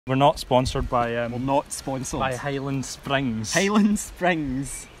We're not sponsored by We're not sponsored by Highland Springs. Highland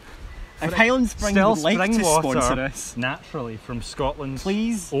Springs. If Highland Springs would like to sponsor us naturally from Scotland's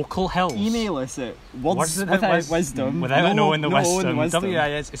please Oakle Hills, email us at wordswithoutwisdom without knowing the wisdom.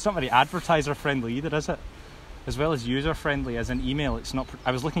 WIS. It's not very advertiser friendly either, is it? As well as user friendly as an email. It's not.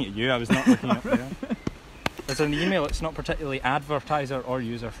 I was looking at you. I was not looking up there. As an email, it's not particularly advertiser or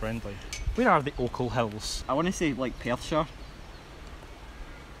user friendly. Where are the Oakle Hills? I want to say like Perthshire.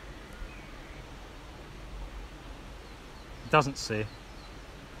 It doesn't say.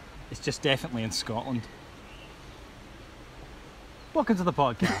 It's just definitely in Scotland. Welcome to the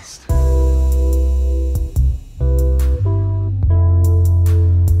podcast.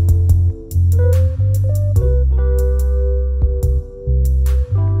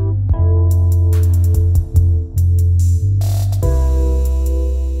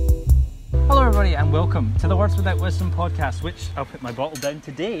 Hello everybody and welcome to the Words Without Wisdom podcast, which, I'll put my bottle down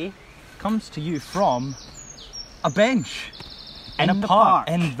today, comes to you from a bench. In the park.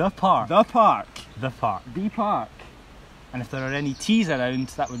 The park. And if there are any T's around,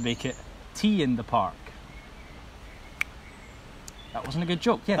 that would make it tea in the park. That wasn't a good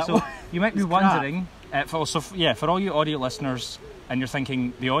joke. Yeah, so you might be wondering, for all you audio listeners, and you're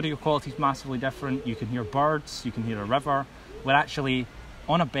thinking the audio quality is massively different, you can hear birds, you can hear a river. We're actually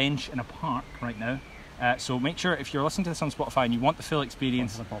on a bench in a park right now. So make sure, if you're listening to this on Spotify and you want the full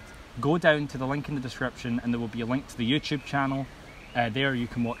experience, go down to the link in the description and there will be a link to the YouTube channel. There you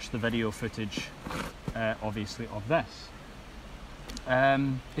can watch the video footage, obviously, of this.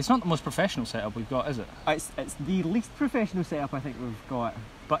 It's not the most professional setup we've got, is it? It's the least professional setup I think we've got.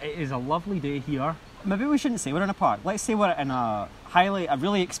 But it is a lovely day here. Maybe we shouldn't say we're in a park. Let's say we're in a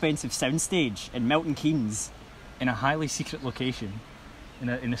really expensive soundstage in Milton Keynes. In a highly secret location, in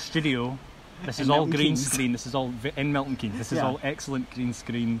a studio. This is all green screen. This is all in Milton Keynes. This is all excellent green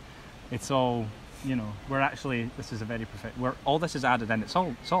screen. It's all, you know, this is a very all this is added in. It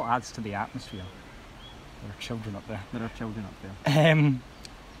all adds to the atmosphere. There are children up there.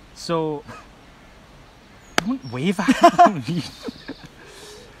 So, don't wave at me.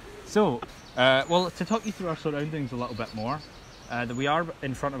 So, to talk you through our surroundings a little bit more, we are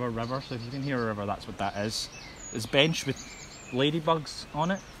in front of a river, so if you can hear a river, that's what that is. There's a bench with ladybugs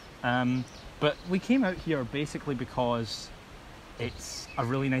on it, but we came out here basically because it's a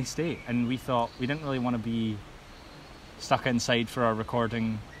really nice day, and we thought we didn't really want to be stuck inside for our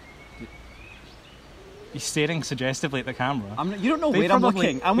recording. You're staring suggestively at the camera. You don't know where I'm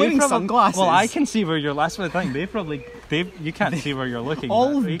looking. I'm wearing sunglasses. Well, I can see where you're. That's the thing. You can't see where you're looking.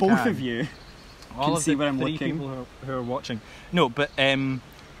 Both of you can see where I'm looking. looking. People who are watching. No, but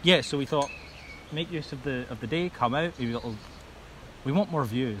so we thought, make use of the day. Come out. We want more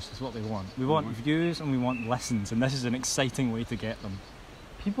views. Is what we want. We want views and we want listens, and this is an exciting way to get them.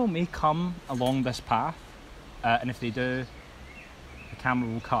 People may come along this path, and if they do, the camera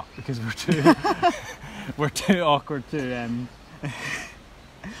will cut because we're too awkward to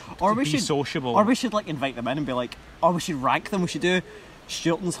be sociable. Or we should like invite them in and be like, we should rank them. We should do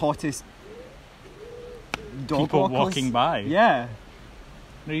Shilton's hottest dog people walkers. Walking by. Yeah.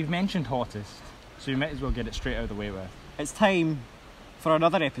 Now you've mentioned hottest, so you might as well get it straight out of the way with. It's time for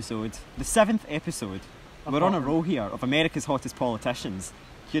another episode, the 7th episode. We're on a roll here of America's Hottest Politicians.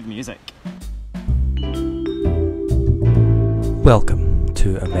 Cue the music. Welcome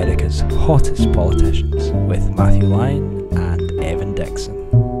to America's Hottest Politicians with Matthew Lyon and Evan Dixon.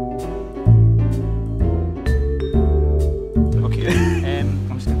 Okay,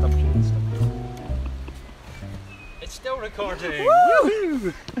 I'm just going to double check this stuff. It's still recording!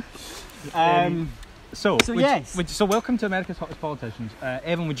 Woo! So welcome to America's Hottest Politicians.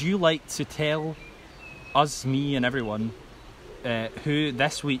 Evan, would you like to tell us, me and everyone, who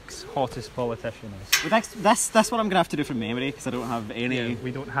this week's hottest politician is? Well, that's what I'm going to have to do from memory because I don't have any... Yeah,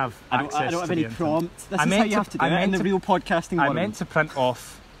 we don't have access I don't have any prompts. This is how you have to do it in the real podcasting world. I meant to print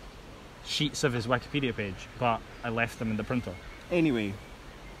off sheets of his Wikipedia page, but I left them in the printer. Anyway,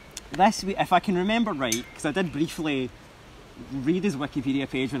 this week, if I can remember right, because I did briefly read his Wikipedia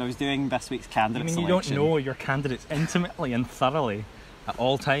page when I was doing this week's candidate selection. You don't know your candidates intimately and thoroughly at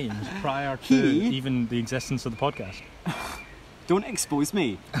all times prior to even the existence of the podcast. Don't expose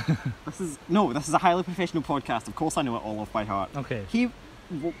me. This is a highly professional podcast. Of course I know it all off by heart. Okay. He's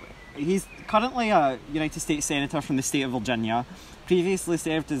currently a United States Senator from the state of Virginia. Previously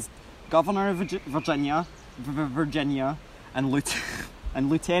served as Governor of Virginia and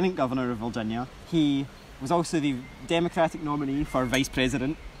Lieutenant Governor of Virginia. He was also the Democratic nominee for Vice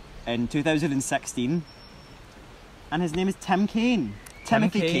President in 2016. And his name is Tim Kaine.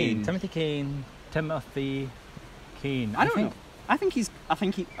 Timothy Kaine. I I think he,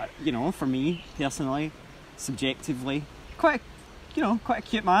 you know, for me personally, subjectively, quite a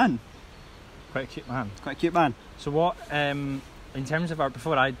cute man. Quite a cute man. Quite a cute man. So what, in terms of our,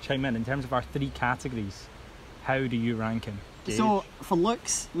 before I chime in terms of our 3 categories, how do you rank him? Gage? So for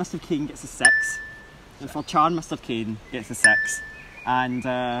looks, Mr. Kane gets a 6, and for charm, Mr. Kane gets a 6,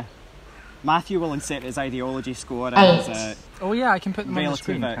 and Matthew will insert his ideology score as oh yeah, I can put them on the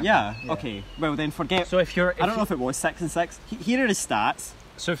screen. Yeah, okay. Well then forget. So if you're, I don't know if it was 6 and 6. Here are his stats.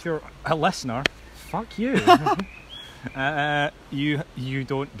 So if you're a listener, fuck you. You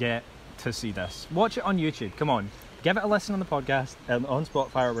don't get to see this. Watch it on YouTube. Come on, give it a listen on the podcast, on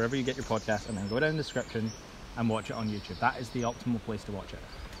Spotify or wherever you get your podcast, and then go down in the description and watch it on YouTube. That is the optimal place to watch it.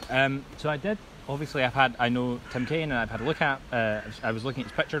 So I did. Obviously, I know Tim Kaine, and I've had a look at. I was looking at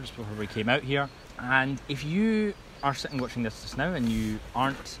his picture just before we came out here. And if you are sitting watching this just now, and you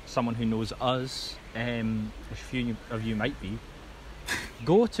aren't someone who knows us, which a few of you might be,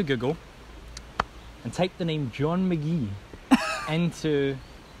 go to Google and type the name John McGee into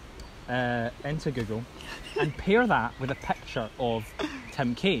Google, and pair that with a picture of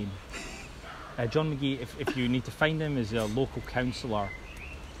Tim Kaine. John McGee, if you need to find him, is a local councillor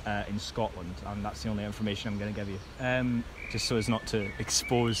in Scotland, and that's the only information I'm going to give you, just so as not to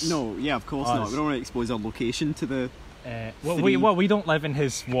expose. No, yeah, of course not. We don't want to expose our location to the. We don't live in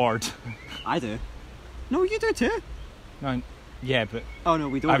his ward. I do. No, you do too. No, yeah, but oh no,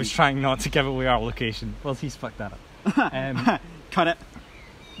 we don't. I was trying not to give away our location. Well, he's fucked that up. Cut it.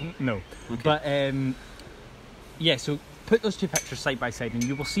 No, okay. But yeah. So put those 2 pictures side by side, and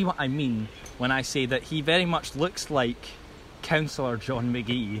you will see what I mean when I say that he very much looks like Councillor John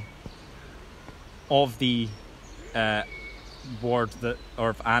McGee of the ward that, or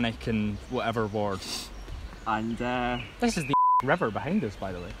of Alnwick and whatever ward. And this is the river behind us,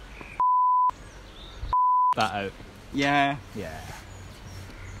 by the way. That out. Yeah. Yeah.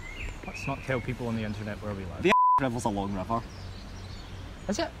 Let's not tell people on the internet where we live. The river's a long river.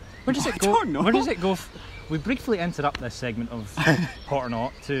 Is it? Where does it go? I don't know. Where does it go? We briefly interrupt this segment of Hot or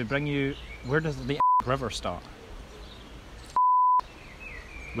Not to bring you. Where does the river start?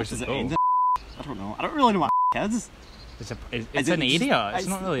 Where does it go? End? I don't know. I don't really know what is. It's an area. It's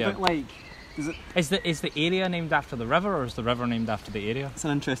not really a. But like, is the area named after the river, or is the river named after the area? It's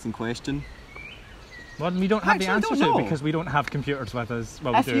an interesting question. Well, we don't have the answer to know. it because we don't have computers with us.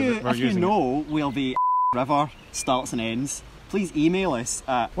 Well, if you know where the river starts and ends, please email us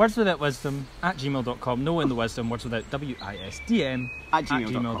at wordswithoutwisdom@gmail.com. No in the wisdom. wordswithout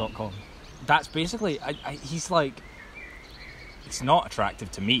wisdom@gmail.com. That's basically. He's like. It's not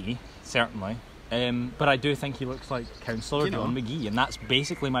attractive to me, certainly, but I do think he looks like Councillor John McGee, and that's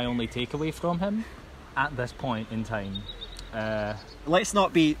basically my only takeaway from him at this point in time. Let's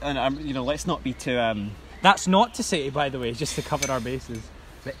not be, let's not be too. That's not to say, by the way, just to cover our bases,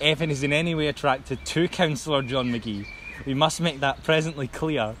 that Evan is in any way attracted to Councillor John McGee. We must make that presently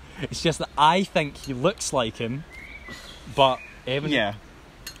clear. It's just that I think he looks like him, but Evan. Yeah,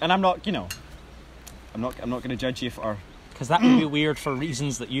 and I'm not, I'm not going to judge you for. Because that would be weird for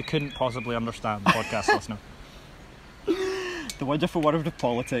reasons that you couldn't possibly understand, podcast listener. The wonderful world of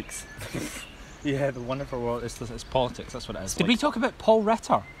politics. Yeah, the wonderful world. It's politics, that's what it is. Did we talk about Paul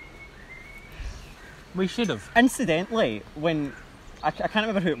Ritter? We should have. Incidentally, when... I can't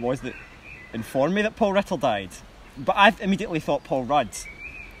remember who it was that informed me that Paul Ritter died, but I immediately thought Paul Rudd.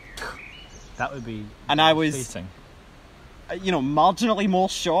 That would be... And I was, marginally more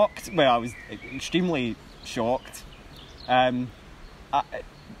shocked. Well, I was extremely shocked.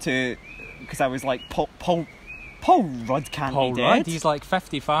 Because I was like, Paul Rudd can't be dead. Rudd, he's like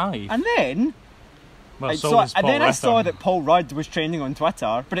 55. And then, I saw that Paul Rudd was trending on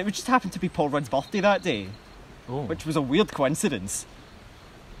Twitter, but it just happened to be Paul Rudd's birthday that day, which was a weird coincidence.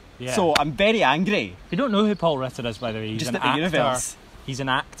 Yeah. So I'm very angry. If you don't know who Paul Ritter is, by the way, he's an actor. Universe. He's an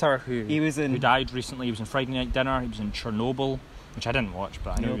actor who died recently. He was in Friday Night Dinner. He was in Chernobyl, which I didn't watch,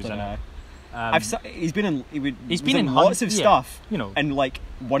 but I know he was in it. He's been in lots of stuff, and like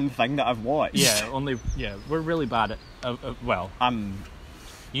one thing that I've watched. We're really bad at.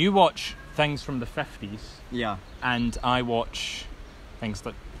 You watch things from the 50s, and I watch things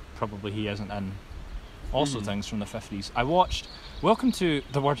that probably he isn't in. Also, things from the 50s. I watched. Welcome to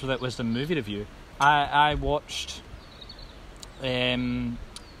the Words Without Wisdom movie review. I watched a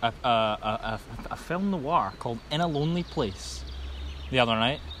film noir called In a Lonely Place the other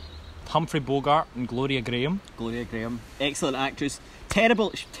night. Humphrey Bogart and Gloria Graham. Excellent actress.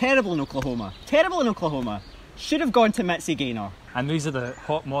 Terrible in Oklahoma. Should have gone to Mitzi Gaynor. And these are the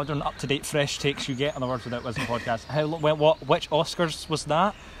hot, modern, up-to-date, fresh takes you get on the Words Without Wisdom podcast. Which Oscars was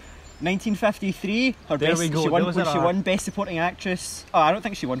that? 1953, There we go. She won Best Supporting Actress. Oh, I don't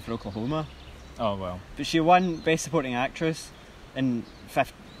think she won for Oklahoma. Oh well. But she won Best Supporting Actress in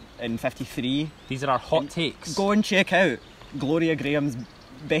 53. These are our hot takes. Go and check out Gloria Graham's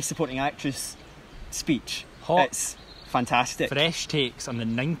Best Supporting Actress speech. Hot. It's fantastic. Fresh takes on the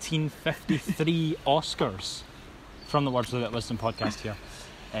 1953 Oscars from the Words Without Wisdom podcast here.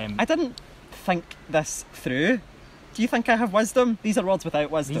 I didn't think this through. Do you think I have wisdom? These are Words Without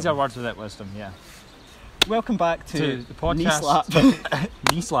Wisdom. These are Words Without Wisdom, yeah. Welcome back to the podcast. Knee Slap.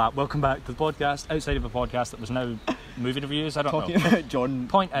 Knee Slap. Welcome back to the podcast outside of a podcast that was now movie reviews. I don't Talking know. about John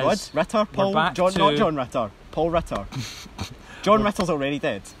Point is, Ritter? Paul back John, to- not John Ritter. Paul Ritter. John Ritter's already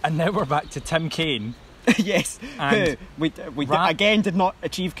dead. And now we're back to Tim Kaine. Yes. And we again did not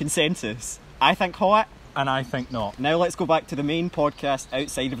achieve consensus. I think hot. And I think not. Now let's go back to the main podcast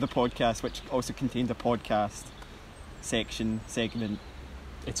outside of the podcast, which also contained a podcast segment.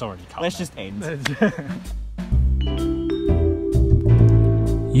 It's already cut. Let's now. just end.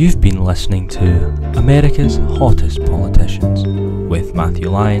 You've been listening to America's Hottest Politicians with Matthew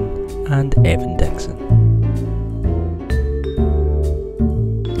Lyon and Evan Dixon.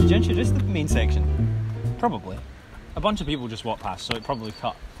 Did you introduce the main section? Probably. A bunch of people just walked past, so it probably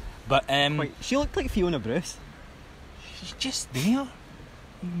cut. But Wait, she looked like Fiona Bruce. she's just there.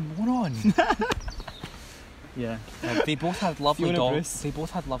 You moron. Yeah. They both had lovely Fiona dogs. Bruce. They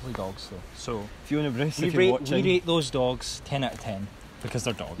both had lovely dogs though. So Fiona Bruce, we if you're watching. rate those dogs 10 out of 10 because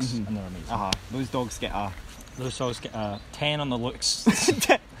they're dogs and they're amazing. Those dogs get a Those dogs get a 10 on the looks.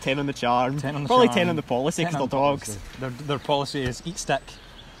 10 on the charm. 10 on the Probably charm, 10 on the policy 10 because on they're dogs. policy. Their policy is eat stick,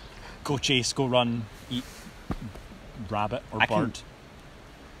 go chase, go run, eat rabbit or I can- bird.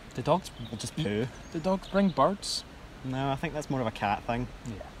 The dogs will just eat. Poo. The dogs bring birds. No, I think that's more of a cat thing.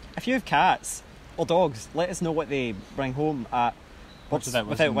 Yeah. If you have cats or dogs, let us know what they bring home at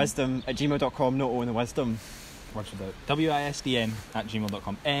wordswithoutwisdom at gmail.com, not own the wisdom. Words without.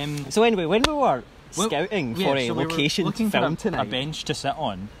 wisdm@gmail.com. So anyway, when we were Well, scouting yeah, for a so we were location to looking film for a tonight, bench to sit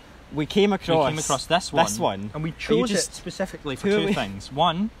on. we came across this one. And we chose it specifically for Who are two we- things.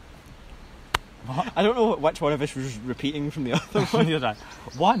 One, I don't know which one of us was repeating from the other one.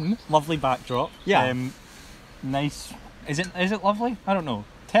 one lovely backdrop. Yeah. Nice. Is it lovely? I don't know.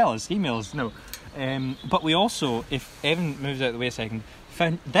 Tell us. Email us. No. But we also, if Evan moves out of the way a second,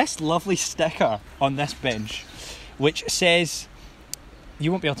 found this lovely sticker on this bench, which says, you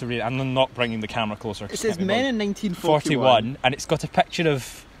won't be able to read it. I'm not bringing the camera closer. It says men in 1941. 41, and it's got a picture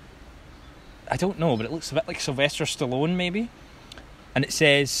of, I don't know, but it looks a bit like Sylvester Stallone maybe. And it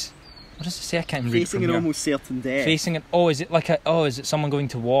says, what does it say? I can't even read it Facing from an here. almost certain death. Facing an, is it someone going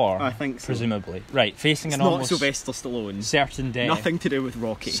to war? I think so. Presumably. Right, facing It's an not almost Sylvester Stallone. certain death. Nothing to do with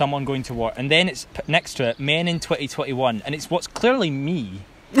Rocky. Someone going to war. And then it's next to it, men in 2021, and it's what's clearly me,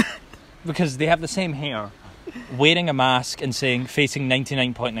 because they have the same hair, wearing a mask and saying facing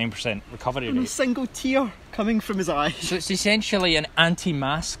 99.9% recovery And a rate. single tear coming from his eye. So it's essentially an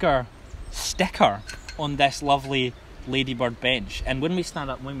anti-masker sticker on this lovely ladybird bench. And when we stand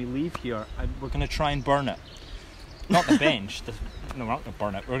up, when we leave here, we're going to try and burn it. Not the bench. No, we're not going to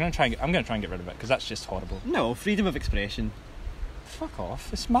burn it. I'm going to try and get rid of it because that's just horrible. No, freedom of expression. Fuck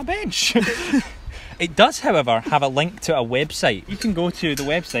off. It's my bench. It does, however, have a link to a website. You can go to the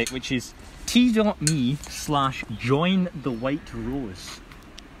website, which is t.me/jointhewhiterose.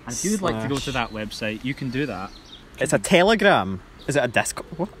 And if you would like to go to that website, you can do that. It's a Telegram. Is it a Discord?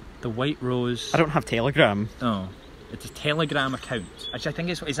 What? The White Rose. I don't have Telegram. Oh. It's a Telegram account. Actually, I think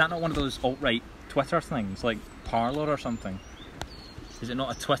is that not one of those alt-right Twitter things, like Parler or something? Is it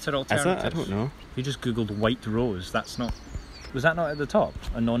not a Twitter Is alternative? it? I don't know. If you just googled White Rose, that's not... Was that not at the top?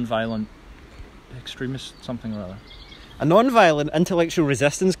 A non-violent extremist something or other? A non-violent intellectual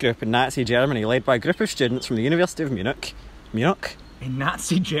resistance group in Nazi Germany led by a group of students from the University of Munich. Munich? In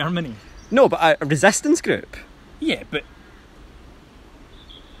Nazi Germany? No, but a resistance group. Yeah, but...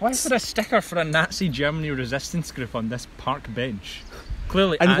 Why is there a sticker for a Nazi Germany resistance group on this park bench?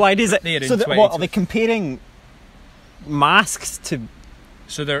 Clearly, And why does it... there in So what, 2020. are they comparing masks to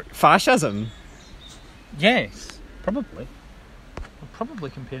So they're... fascism? Yes, probably. We're probably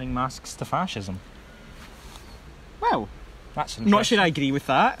comparing masks to fascism. Well, That's I'm not sure I agree with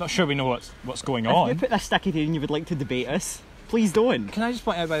that. Not sure we know what's going If on. you put this sticky here and you would like to debate us, please don't. Can I just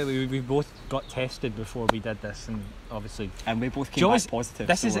point out, by the way, we both got tested before we did this, and obviously And we both came Joyce- back positive.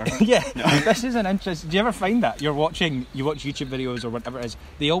 this so is we're- yeah. This is an interest. Do you ever find that you watch YouTube videos or whatever it is?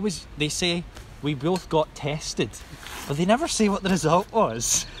 They say we both got tested, but they never say what the result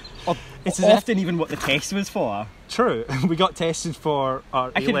was. Or It's as if- often even what the test was for. True, we got tested for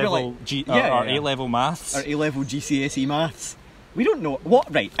our I could A-level really- yeah, our yeah. A-level maths. Our A-level GCSE maths. We don't know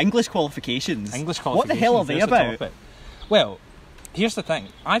what. Right, English qualifications. English What the qualifications. hell are they there's the about? topic. Well, here's the thing.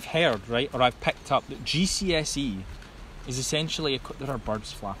 I've heard, right, or I've picked up that GCSE is essentially... There are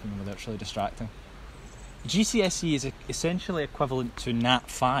birds flapping over there. It's really distracting. GCSE is essentially equivalent to Nat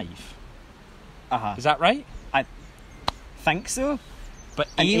 5. Is that right? I think so. But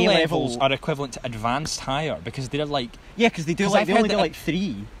An A-levels A-level- are equivalent to advanced higher because they're like... Yeah, because they do 'Cause like I've they heard only do that- like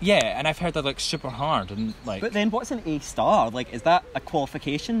 3. Yeah, and I've heard they're like super hard and like... But then what's an A star? Like, is that a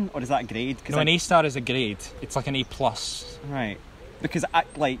qualification or is that a grade? No, an A star is a grade. It's like an A+. Right. Because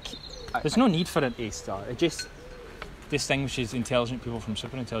There's no need for an A star. It just distinguishes intelligent people from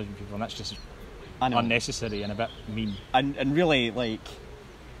super intelligent people, and that's just I know. unnecessary and a bit mean. And really, like,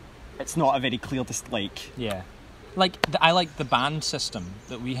 it's not a very clear Yeah. Like, I like the band system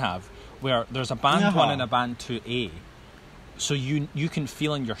that we have, where there's a band 1 and a band 2A. So you can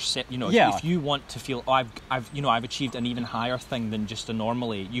feel in your set, you know, if you want to feel, I've achieved an even higher thing than just a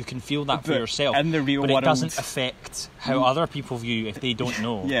normally, you can feel that for But yourself. in the real but world, it doesn't affect how other people view you if they don't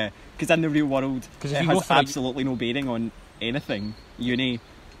know. Yeah, because in the real world, 'Cause it if you go has for absolutely no bearing on anything. Uni,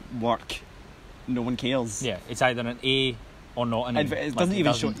 work, no one cares. Yeah, it's either an A or not an A. And it doesn't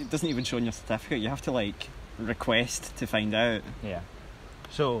even show. It doesn't even show in your certificate. You have to like request to find out. Yeah.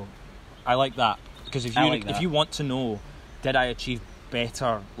 So, I like that because if you want to know, did I achieve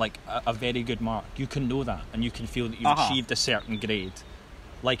better, like a very good mark, you can know that and you can feel that you've achieved a certain grade,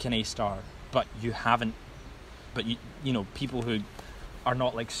 like an A star, but you haven't. But you know, people who are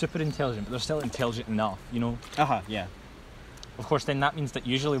not like super intelligent, but they're still intelligent enough, you know. Yeah. Of course, then that means that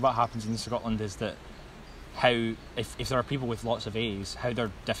usually what happens in Scotland is that how if there are people with lots of A's, how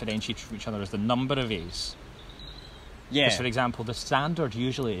they're differentiated from each other is the number of A's. Yeah. Because, for example, the standard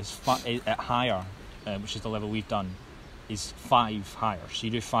usually is at higher, which is the level we've done, is 5 hires. So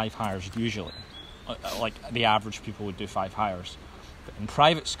you do 5 hires usually. Like the average people would do 5 hires. But in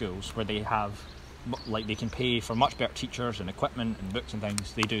private schools where they have, like they can pay for much better teachers and equipment and books and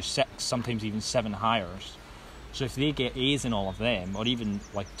things, they do 6, sometimes even 7 hires. So if they get A's in all of them, or even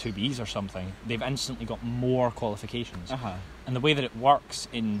like 2 B's or something, they've instantly got more qualifications. And the way that it works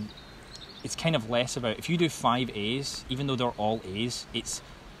it's kind of less about, if you do 5 A's, even though they're all A's, it's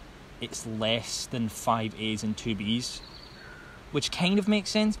less than 5 A's and 2 B's, which kind of makes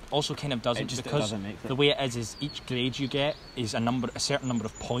sense, also kind of doesn't, because doesn't make sense. The way it is each grade you get is a certain number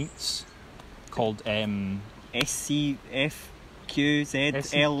of points called SCQF is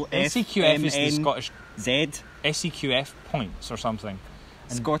the Scottish SCQF points or something.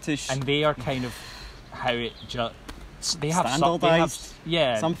 And, Scottish, and they are kind of how it they have standardised.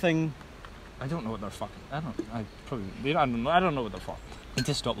 Yeah, something. I don't know what they're fucking. I don't know what they're for. I need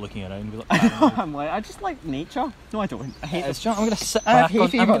to stop looking around. I'm like, I just like nature. No, I don't. I hate this. I'm going to sit back.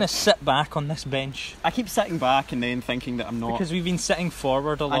 I'm going to sit back on this bench. I keep sitting back and then thinking that I'm not. Because we've been sitting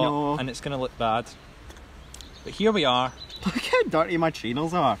forward a lot, I know. and it's going to look bad. But here we are. Look how dirty my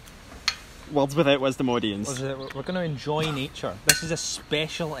trainers are. Words Without Wisdom audience. We're going to enjoy nature. This is a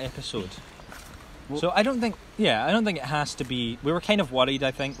special episode. So I don't think it has to be. We were kind of worried.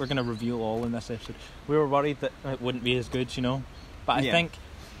 I think we're going to reveal all in this episode. We were worried that it wouldn't be as good, you know. But I think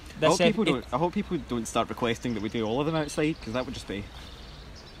this. I hope people don't start requesting that we do all of them outside, because that would just be.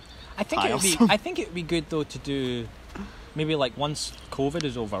 I think it would be good though to do. Maybe like once COVID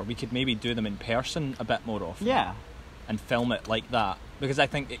is over, we could maybe do them in person a bit more often. Yeah. And film it like that, because I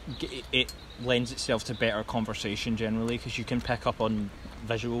think it lends itself to better conversation generally, because you can pick up on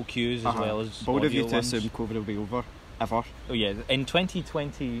visual cues as well as bold of you to ones. assume COVID will be over ever. Oh yeah, in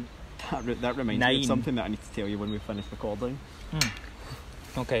 2020. That reminds me of something that I need to tell you when we finish recording.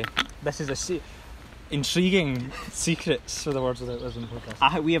 Okay, this is intriguing secrets for the Words Without Wisdom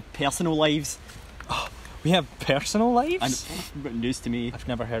podcast. We have personal lives. We have personal lives? And news to me. I've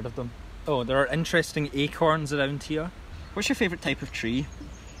never heard of them. Oh, there are interesting acorns around here. What's your favourite type of tree?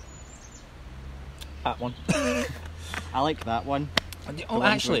 That one. I like that one. Oh,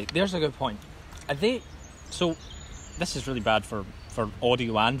 actually, there's a good point. So, this is really bad for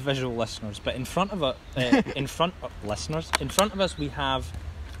audio and visual listeners, but in front of us we have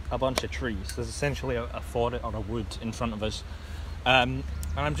a bunch of trees. There's essentially a forest or a wood in front of us. And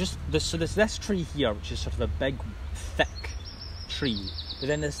there's this tree here, which is sort of a big, thick tree. But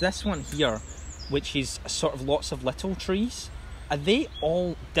then there's this one here, which is sort of lots of little trees. Are they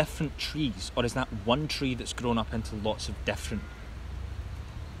all different trees, or is that one tree that's grown up into lots of different?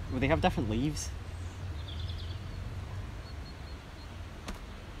 Well, they have different leaves.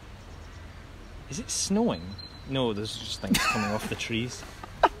 Is it snowing? No, there's just things coming off the trees.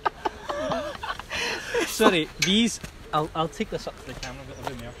 Sorry, these. I'll take this up to the camera a bit of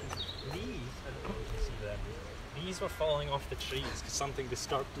immersion. These, I don't know if you can see them. trees were falling off the trees because something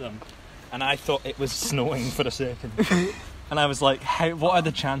disturbed them, and I thought it was snowing for a second. And I was like, what are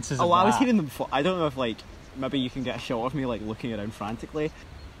the chances of that? I was hearing them before. I don't know if, like, maybe you can get a shot of me, like, looking around frantically.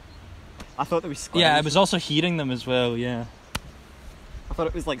 I thought there was squirrels. Yeah, I was also hearing them as well, yeah. I thought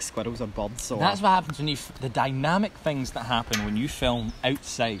it was like squirrels or birds. So That's what happens when the dynamic things that happen when you film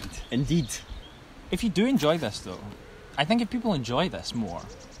outside. Indeed. If you do enjoy this, though, I think if people enjoy this more,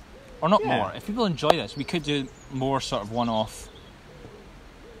 or not more, if people enjoy this, we could do more sort of one-off.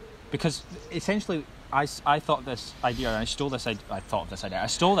 Because essentially, I thought this idea, and I stole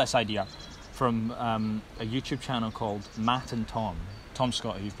this idea from a YouTube channel called Matt and Tom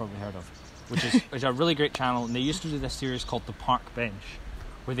Scott, who you've probably heard of, which is a really great channel, and they used to do this series called The Park Bench,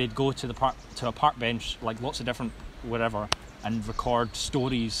 where they'd go to a park bench, like lots of different whatever, and record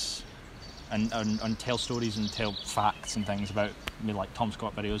stories and tell stories and tell facts and things about like Tom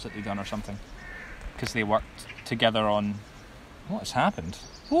Scott videos that they'd done or something, because they worked together on. What has happened?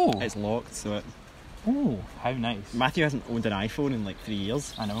 Oh, it's locked, so it. Oh, how nice. Matthew hasn't owned an iPhone in like 3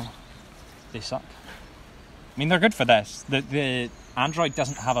 years. I know. They suck. I mean, they're good for this. The Android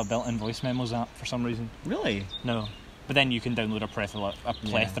doesn't have a built-in voice memos app for some reason. Really? No. But then you can download a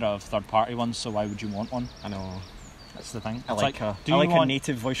plethora of third-party ones, so why would you want one? I know. That's the thing. I like a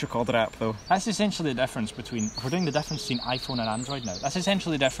native voice recorder app, though. That's essentially the difference between... We're doing the difference between iPhone and Android now. That's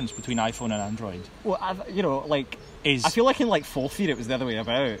essentially the difference between iPhone and Android. Well, I feel like in like fourth year it was the other way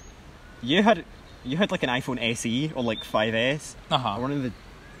about. You had like an iPhone SE or like 5S. One of the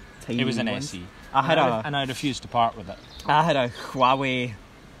tiny It was an ones. SE. And I refused to part with it. I had a Huawei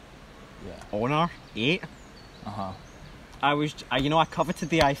Honor 8. I coveted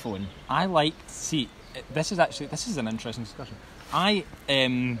the iPhone. I liked... See, this is an interesting discussion. You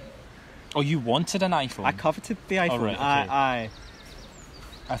wanted an iPhone? I coveted the iPhone. Oh, right, okay.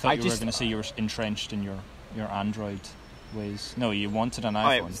 I thought you were going to say you were entrenched in your Android ways. No, you wanted an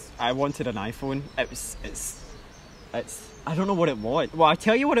iPhone. I wanted an iPhone. It's I don't know what it was. Well, I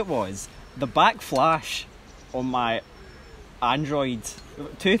tell you what it was. The back flash on my Android,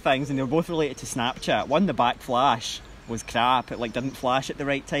 two things, and they were both related to Snapchat. One, the back flash was crap. It like didn't flash at the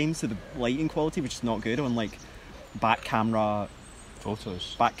right time, so the lighting quality was just not good on like back camera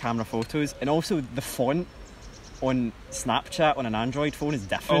photos. And also the font on Snapchat on an Android phone is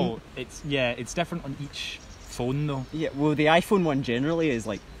different. Oh, it's different on each phone though. Yeah, well the iPhone one generally is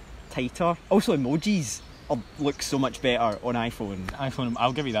like tighter. Also emojis look so much better on iPhone.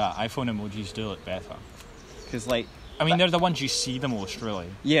 I'll give you that. iPhone emojis do look better. Because like... I mean, they're the ones you see the most, really.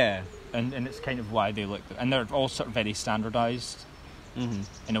 Yeah. And it's kind of why they look... And they're all sort of very standardised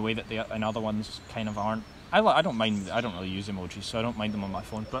in a way that and other ones kind of aren't. I don't mind... I don't really use emojis, so I don't mind them on my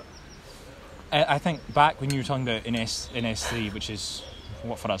phone. But I think back when you were talking about in S3, which is,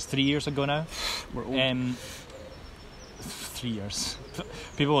 what for us, 3 years ago now? We're old. 3 years.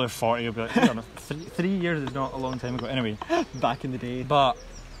 People who are 40 will be like, I don't know, 3 years is not a long time ago. Anyway. Back in the day. But,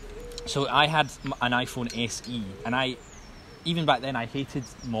 so I had an iPhone SE, and even back then I hated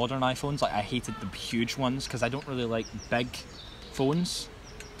modern iPhones. Like I hated the huge ones, because I don't really like big phones.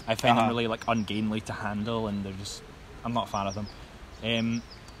 I find them really like ungainly to handle, and I'm not a fan of them.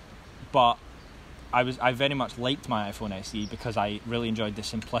 But I very much liked my iPhone SE because I really enjoyed the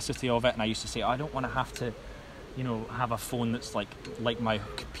simplicity of it, and I used to say, I don't want to have to have a phone that's like my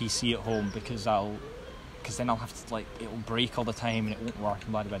PC at home, because then I'll have to it'll break all the time and it won't work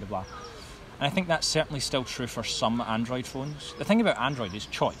and blah blah blah blah. And I think that's certainly still true for some Android phones. The thing about Android is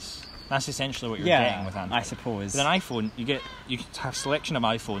choice. That's essentially what you're getting with Android. I suppose. With an iPhone, you have a selection of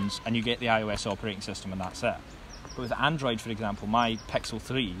iPhones and you get the iOS operating system, and that's it. But with Android, for example, my Pixel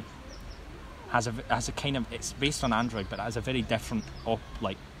 3 has a kind of, it's based on Android, but it has a very different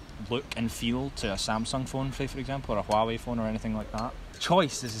look and feel to a Samsung phone, for example, or a Huawei phone or anything like that.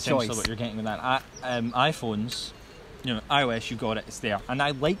 Choice is essentially what you're getting with that. iPhones, iOS, you got it, it's there. And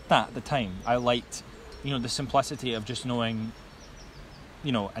I liked that at the time. I liked, the simplicity of just knowing,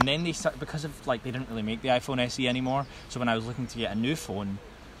 and then they start, because of they didn't really make the iPhone SE anymore. So when I was looking to get a new phone,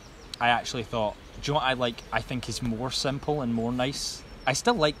 I actually thought, do you know what I think is more simple and more nice? I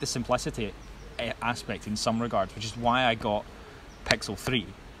still like the simplicity aspect in some regards, which is why I got Pixel 3.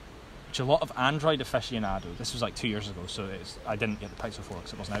 Which a lot of Android aficionados, this was 2 years ago, so I didn't get the Pixel 4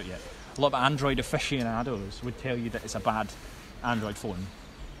 because it wasn't out yet. A lot of Android aficionados would tell you that it's a bad Android phone.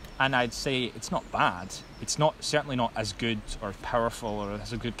 And I'd say it's not bad. It's certainly not as good or powerful or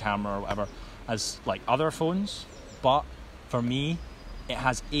has a good camera or whatever as other phones. But for me, it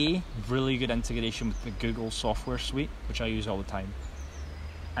has really good integration with the Google software suite, which I use all the time.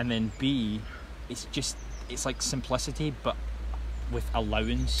 And then B, it's simplicity, but with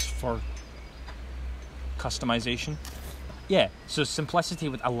allowance for customization. Yeah, so simplicity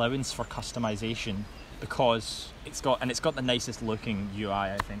with allowance for customization, because it's got the nicest looking UI,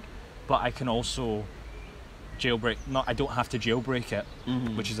 I think. But I can also jailbreak. I don't have to jailbreak it,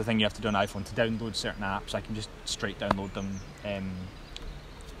 which is the thing you have to do on iPhone to download certain apps. I can just straight download them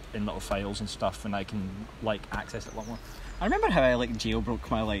in little files and stuff, and I can like access it a lot more. I remember how I like jailbroke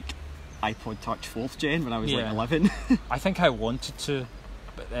my like iPod Touch 4th gen when I was like 11. I think I wanted to,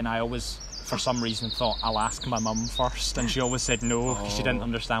 but then I always, for some reason, thought I'll ask my mum first, and she always said no because she didn't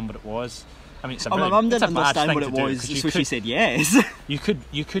understand what it was. I mean, it's a my mum didn't understand what it was, so she said yes. You could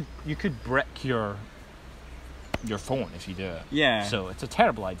brick your phone if you do it. Yeah. So it's a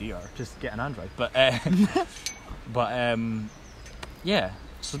terrible idea. Just get an Android. But yeah.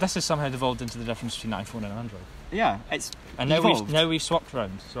 So this has somehow devolved into the difference between iPhone and Android. Yeah, it's and now we've swapped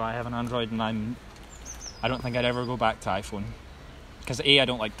around. So I have an Android, and I don't think I'd ever go back to iPhone, because I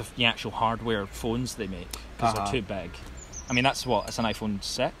don't like the actual hardware phones they make, because they're too big. I mean, it's an iPhone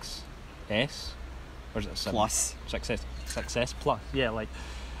 6S, or is it 7? Plus 6S Plus. Yeah, like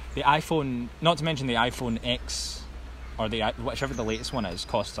the iPhone. Not to mention the iPhone X, or whichever the latest one is,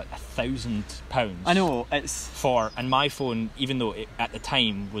 costs like £1,000. I know, and my phone, even though it at the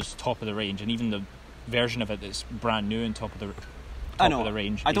time was top of the range, and even the version of it that's brand new and top of the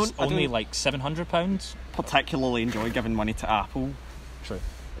range is only like £700. Particularly enjoy giving money to Apple. True.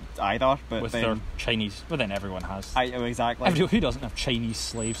 Either, but with their Chinese. Well, then everyone has. Exactly. Who doesn't have Chinese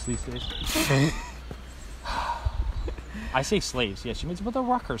slaves these days? I say slaves. Yes, but they're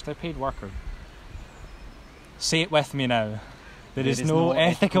workers. They're paid workers. Say it with me now. There is no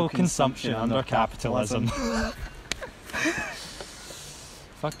ethical consumption under capitalism.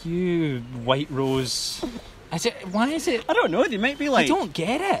 Fuck you, White Rose. Why is it? I don't know. They might be like. I don't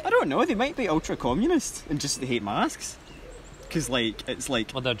get it. I don't know. They might be ultra communist and just hate masks. Because it's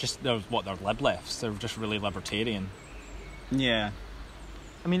like. Well, they're lib lefts. They're just really libertarian. Yeah.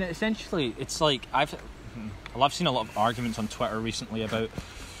 I mean, essentially, it's like I've seen a lot of arguments on Twitter recently about,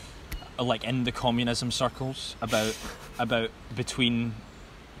 like, in the communism circles about between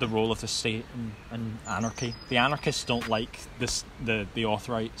the role of the state and anarchy. The anarchists don't like the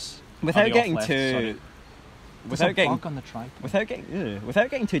authorites. Without getting too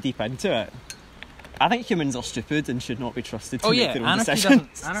deep into it, I think humans are stupid and should not be trusted to make their own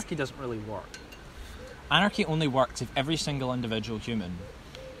decisions. Anarchy doesn't really work. Anarchy only works if every single individual human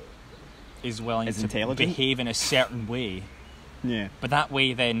is willing to behave in a certain way. Yeah. But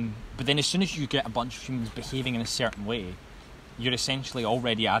then as soon as you get a bunch of humans behaving in a certain way, you're essentially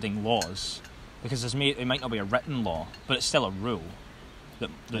already adding laws, because it might not be a written law, but it's still a rule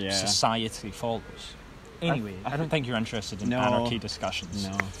that society follows. Anyway, I don't think you're interested in anarchy discussions.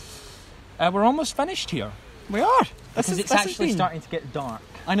 No. We're almost finished here. We are. Because it's actually starting to get dark.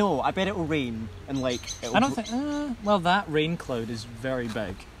 I know. I bet it will rain and I don't think. Well, that rain cloud is very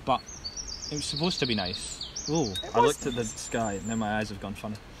big, but it was supposed to be nice. Oh, I looked at the sky and then my eyes have gone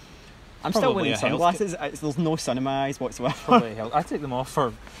funny. I'm still wearing sunglasses. There's no sun in my eyes whatsoever. Probably I take them off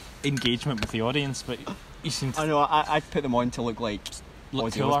for engagement with the audience, but you seem to... I know, I put them on to look like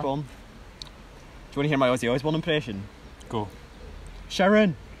Ozzy Osbourne. Do you want to hear my Ozzy Osbourne impression? Go.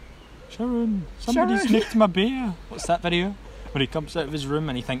 Sharon, somebody's nicked my beer. What's that video? When he comes out of his room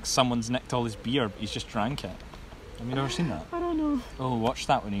and he thinks someone's nicked all his beer, but he's just drank it. Have you never seen that? I don't know. Oh, watch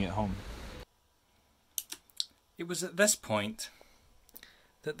that when you get home. It was at this point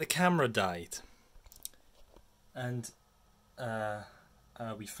that the camera died, and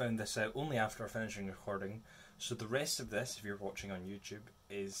we found this out only after finishing recording. So the rest of this, if you're watching on YouTube,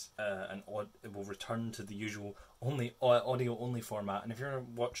 is it will return to the usual audio only format. And if you're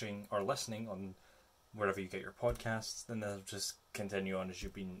watching or listening on wherever you get your podcasts, then they'll just continue on as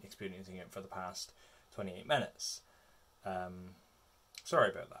you've been experiencing it for the past 28 minutes. Sorry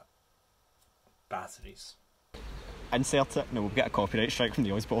about that. Batteries. Insert it. No, we'll get a copyright strike from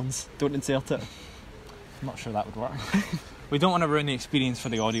the Osbournes. Don't insert it. I'm not sure that would work. We don't want to ruin the experience for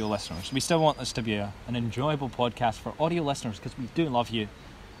the audio listeners. We still want this to be an enjoyable podcast for audio listeners, because we do love you.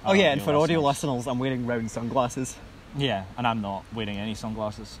 Oh yeah, and for audio listeners, I'm wearing round sunglasses. Yeah, and I'm not wearing any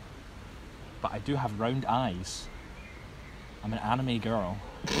sunglasses. But I do have round eyes. I'm an anime girl.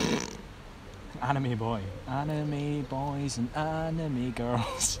 Anime boy. Anime boys and anime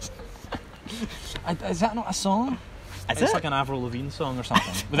girls. Is that not a song? It's like an Avril Lavigne song or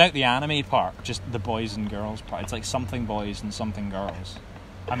something. Without the anime part, just the boys and girls part. It's like something boys and something girls.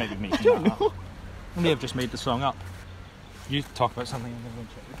 I might be making that up. I may have just made the song up. You talk about something and then we'll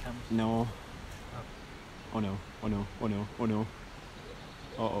check the camera. No. Oh no. Oh no. Oh no. Oh no.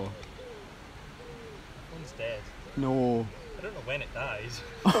 Uh-oh. Phone's dead. No. I don't know when it dies.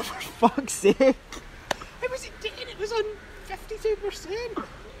 Oh, for fuck's sake. was on 52%.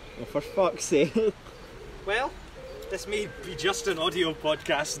 Oh, for fuck's sake. Well, this may be just an audio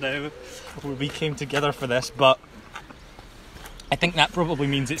podcast now, where we came together for this, but I think that probably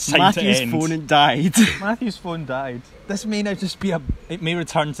means it's time to end. Matthew's phone had died. Matthew's phone died. This may now just be it may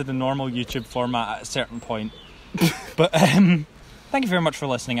return to the normal YouTube format at a certain point. But thank you very much for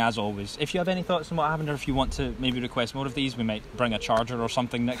listening, as always. If you have any thoughts on what happened, or if you want to maybe request more of these, we might bring a charger or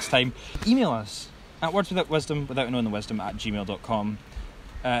something next time. Email us at wordswithoutwisdom, without knowing the wisdom, at gmail.com.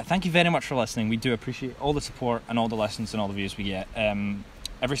 Thank you very much for listening. We do appreciate all the support and all the listens and all the views we get.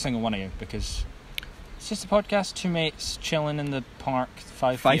 Every single one of you, because it's just a podcast, two mates chilling in the park,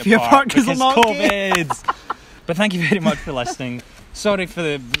 5 feet apart because of COVID. But thank you very much for listening. Sorry for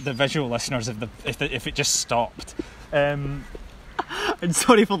the visual listeners if it just stopped. And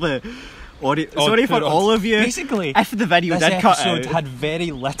sorry for the audio. Sorry for all of you. Basically, if the video this did cut episode out, had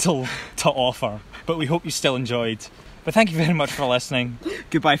very little to offer, but we hope you still enjoyed. But thank you very much for listening.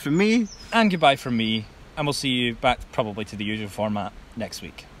 Goodbye from me. And goodbye from me. And we'll see you back probably to the usual format next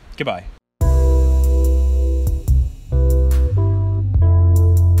week. Goodbye.